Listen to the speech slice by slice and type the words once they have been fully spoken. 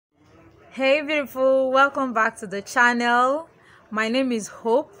Hey beautiful, welcome back to the channel. My name is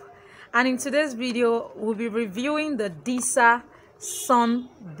Hope, and in today's video we'll be reviewing the Disaar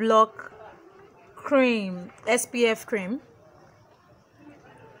Sunblock cream, SPF cream.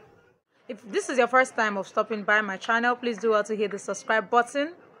 If this is your first time of stopping by my channel, please do well to hit the subscribe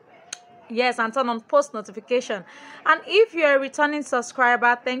button, yes, and turn on post notification. And if you're a returning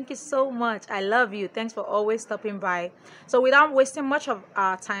subscriber, thank you so much. I love you. Thanks for always stopping by. So without wasting much of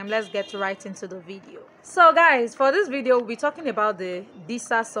our time, let's get right into the video. So guys, for this video we'll be talking about the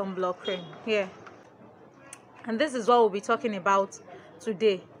Disaar Sunblock cream here, and this is what we'll be talking about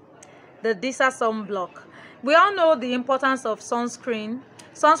today. The Disaar Sunblock. We all know the importance of sunscreen.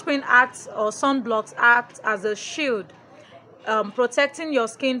 Sunscreen acts, or sunblocks act as a shield, protecting your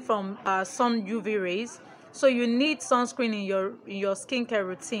skin from sun UV rays. So you need sunscreen in your skincare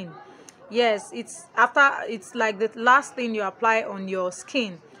routine. Yes, it's like the last thing you apply on your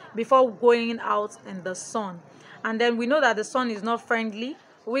skin before going out in the sun. And then we know that the sun is not friendly.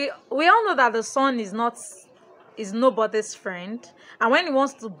 We all know that the sun is nobody's friend, and when it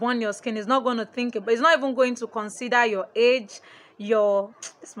wants to burn your skin, it's not going to think about, it's not even going to consider your age,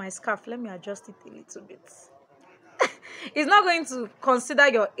 it's my scarf, let me adjust it a little bit. It's not going to consider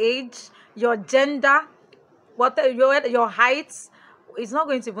your age, your gender, your height. It's not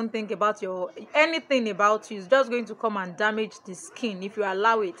going to even think about anything about you. It's just going to come and damage the skin if you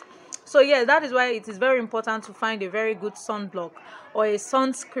allow it. So yeah, that is why it is very important to find a very good sunblock or a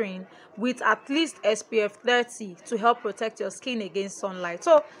sunscreen with at least SPF 30 to help protect your skin against sunlight.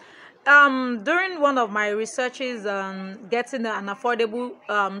 So during one of my researches, getting an affordable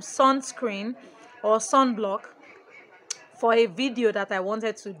sunscreen or sunblock for a video that I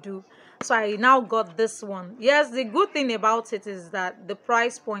wanted to do, so I now got this one. Yes, the good thing about it is that the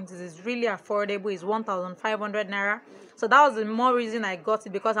price point is really affordable. It's 1,500 naira. So that was the more reason I got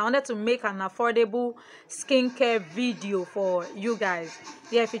it, because I wanted to make an affordable skincare video for you guys.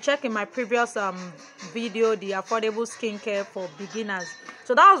 Yeah, if you check in my previous video, the affordable skincare for beginners.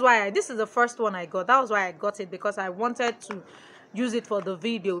 So that was why this is the first one I got. That was why I got it, because I wanted to use it for the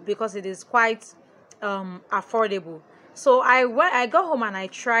video because it is quite affordable. So I got home and I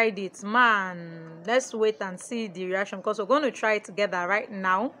tried it. Man, let's wait and see the reaction, because we're going to try it together right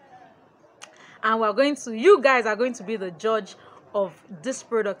now, and you guys are going to be the judge of this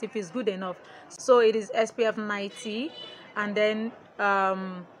product, if it's good enough. So it is SPF 90, and then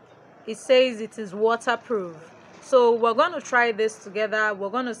it says it is waterproof. So we're going to try this together. We're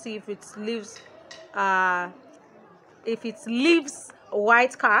going to see if it leaves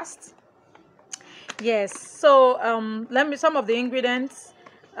white cast. Yes, so some of the ingredients: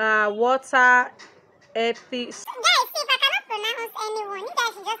 water, epi. Guys, if I cannot pronounce anyone, you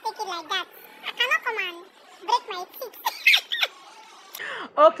guys should just take it like that. I cannot come and break my teeth.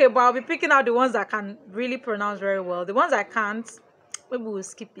 Okay, but I'll be picking out the ones I can really pronounce very well. The ones I can't, maybe we'll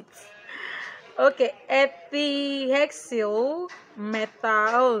skip it. Okay, ethihexyl methyl.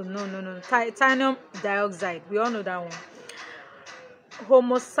 Oh no, titanium dioxide. We all know that one.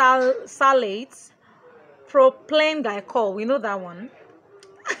 Homosalate. Propylene glycol, we know that one.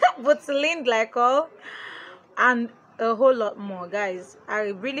 Butylene glycol, and a whole lot more. Guys, I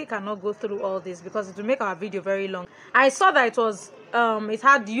really cannot go through all this because it will make our video very long. I saw that it was it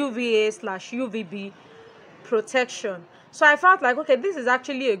had UVA/UVB protection, so I felt like, okay, this is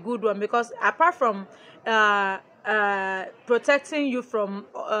actually a good one, because apart from protecting you from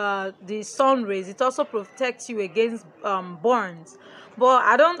the sun rays, it also protects you against burns. But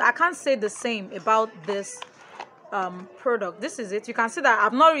I can't say the same about this product. This is it. You can see that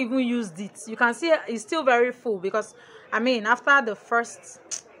I've not even used it. You can see it's still very full, because I mean, after the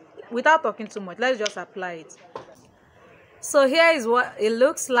first, without talking too much, let's just apply it. So here is what it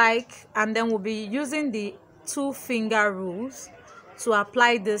looks like, and then we'll be using the 2-finger rules to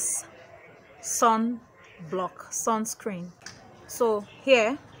apply this sunscreen. So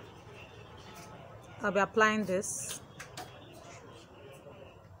here I'll be applying this.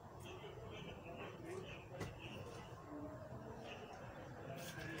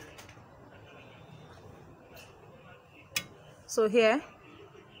 So here,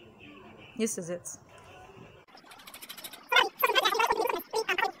 this is it.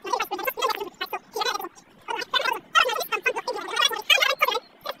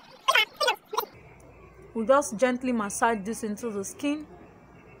 We just gently massage this into the skin.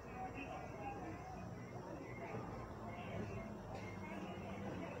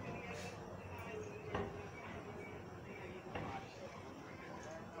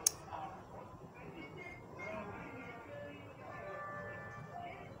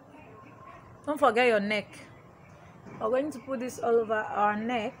 Don't forget your neck. We're going to put this all over our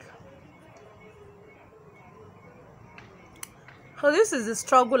neck. So this is the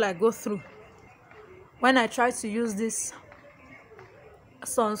struggle I go through when I try to use this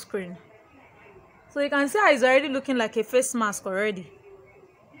sunscreen. So you can see how it's already looking like a face mask already.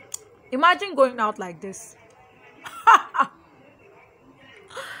 Imagine going out like this.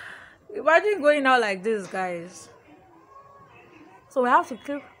 Imagine going out like this, guys. So we have to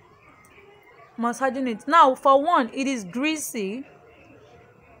keep massaging it. Now, for one, it is greasy.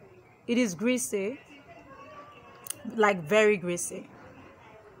 It is greasy. Like very greasy.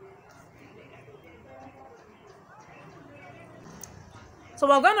 So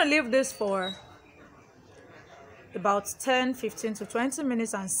we're going to leave this for about 10, 15 to 20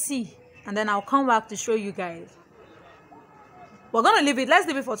 minutes and see. And then I'll come back to show you guys. We're going to leave it. Let's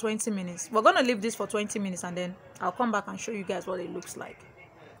leave it for 20 minutes. We're going to leave this for 20 minutes and then I'll come back and show you guys what it looks like.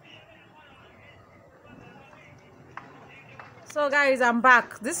 So guys, I'm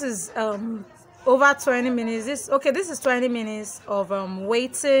back. This is over 20 minutes. This is 20 minutes of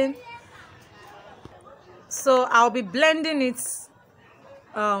waiting. So I'll be blending it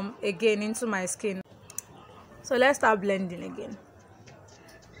again into my skin. So let's start blending again.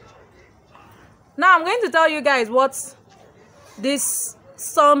 Now I'm going to tell you guys what this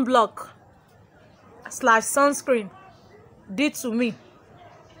sunblock / sunscreen did to me.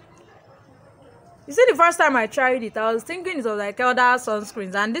 You see, the first time I tried it, I was thinking it was like other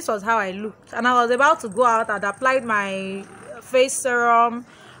sunscreens, and this was how I looked. And I was about to go out and applied my face serum,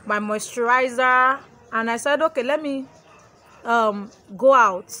 my moisturizer, and I said, okay, let me go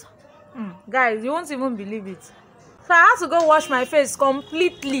out. Guys, you won't even believe it. So I had to go wash my face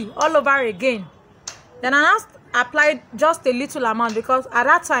completely all over again. Then I applied just a little amount because at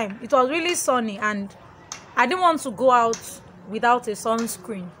that time it was really sunny and I didn't want to go out without a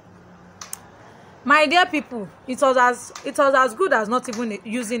sunscreen. My dear people, it was as good as not even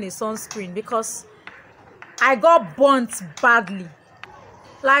using a sunscreen because I got burnt badly.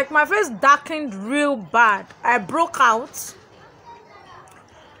 Like my face darkened real bad. I broke out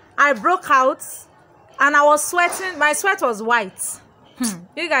and I was sweating. My sweat was white.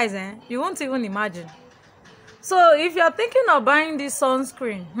 You guys, you won't even imagine. So if you're thinking of buying this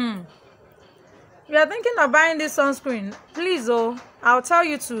sunscreen, please, I'll tell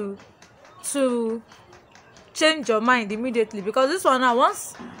you to change your mind immediately, because this one now,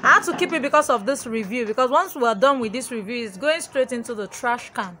 once I had to keep it because of this review, because once we're done with this review, it's going straight into the trash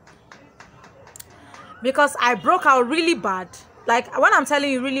can because I broke out really bad. Like when I'm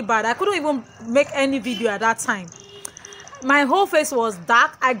telling you really bad, I couldn't even make any video at that time. My whole face was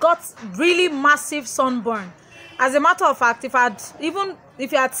dark. I got really massive sunburn. As a matter of fact, if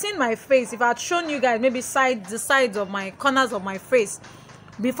you had seen my face, if I had shown you guys maybe the sides of my corners of my face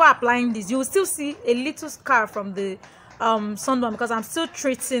before applying this, you will still see a little scar from the sunburn because I'm still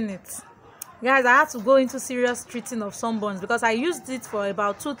treating it. Guys, I had to go into serious treating of sunburns because I used it for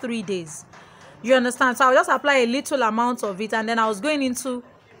about 2-3 days. You understand? So I would just apply a little amount of it and then I was going into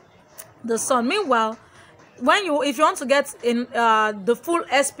the sun. Meanwhile, if you want to get in the full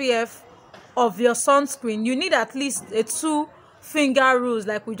SPF of your sunscreen, you need at least a 2-finger rule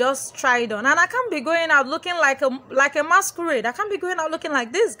like we just tried on. And I can't be going out looking like a masquerade. I can't be going out looking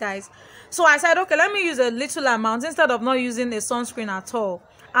like this, guys. So I said, okay, let me use a little amount instead of not using a sunscreen at all.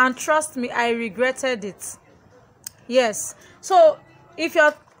 And trust me, I regretted it. Yes. So if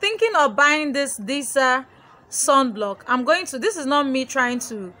you're thinking of buying this sunblock, this is not me trying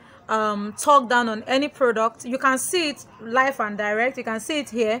to talk down on any product. You can see it live and direct. You can see it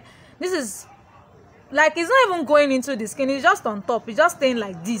here. This is like, it's not even going into the skin, it's just on top, it's just staying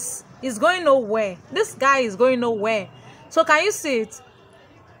like this. It's going nowhere. This guy is going nowhere. So can you see it?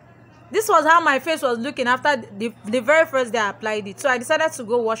 This was how my face was looking after the very first day I applied it. So I decided to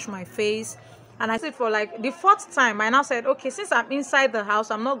go wash my face, and I did it for like the 4th time. I now said, okay, since I'm inside the house,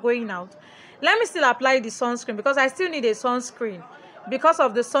 I'm not going out, let me still apply the sunscreen because I still need a sunscreen because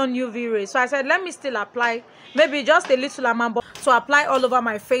of the sun UV rays. So I said, let me still apply maybe just a little amount, but to apply all over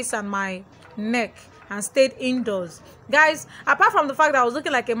my face and my neck, and stayed indoors. Guys, apart from the fact that I was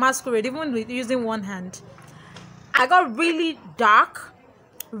looking like a masquerade even with using one hand, I got really dark,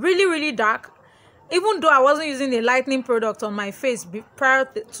 really dark. Even though I wasn't using a lightening product on my face prior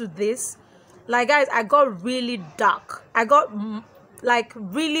to this, like guys, I got really dark. I got like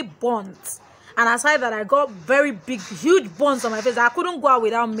really burnt. And aside that, I got very big, huge burns on my face. I couldn't go out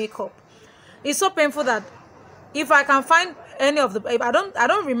without makeup. It's so painful that if I can find any of I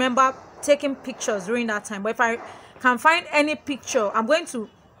don't remember taking pictures during that time, but if I can find any picture, I'm going to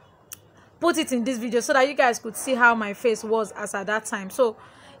put it in this video so that you guys could see how my face was as at that time. So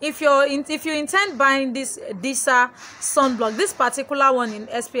if you intend buying this Disaar sunblock, this particular one in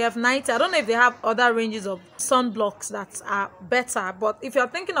SPF 90, I don't know if they have other ranges of sunblocks that are better, but if you're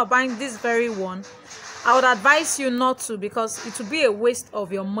thinking of buying this very one, I would advise you not to, because it would be a waste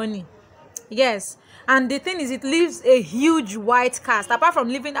of your money. Yes, and the thing is, it leaves a huge white cast. Apart from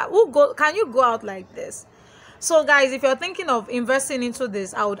leaving that, can you go out like this? So guys, if you're thinking of investing into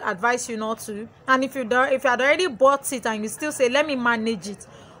this, I would advise you not to. And if you had already bought it and you still say, let me manage it,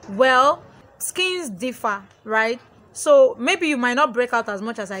 well, skins differ, right? So maybe you might not break out as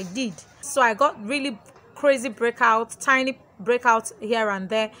much as I did. So I got really crazy breakouts, tiny breakouts here and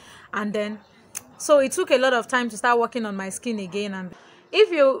there, and then so it took a lot of time to start working on my skin again. And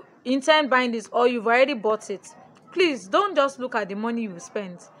if you intend buying this or you've already bought it, please don't just look at the money you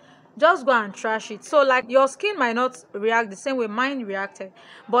spent. Just go and trash it. So like, your skin might not react the same way mine reacted,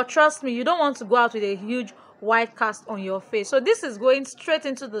 but trust me, you don't want to go out with a huge white cast on your face. So this is going straight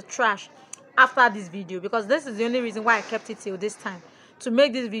into the trash after this video, because this is the only reason why I kept it till this time, to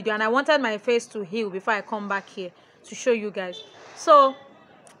make this video, and I wanted my face to heal before I come back here to show you guys. So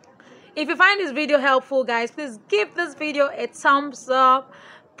if you find this video helpful, guys, please give this video a thumbs up.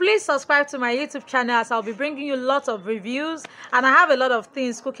 Please subscribe to my YouTube channel, as I'll be bringing you lots of reviews, and I have a lot of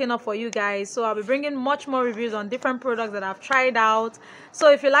things cooking up for you guys. So I'll be bringing much more reviews on different products that I've tried out. So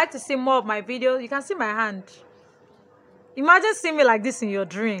if you like to see more of my videos, you can see my hand. Imagine seeing me like this in your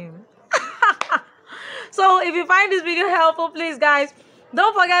dream. So if you find this video helpful, please guys,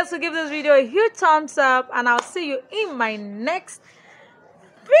 don't forget to give this video a huge thumbs up, and I'll see you in my next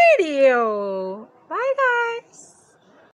video. Bye guys.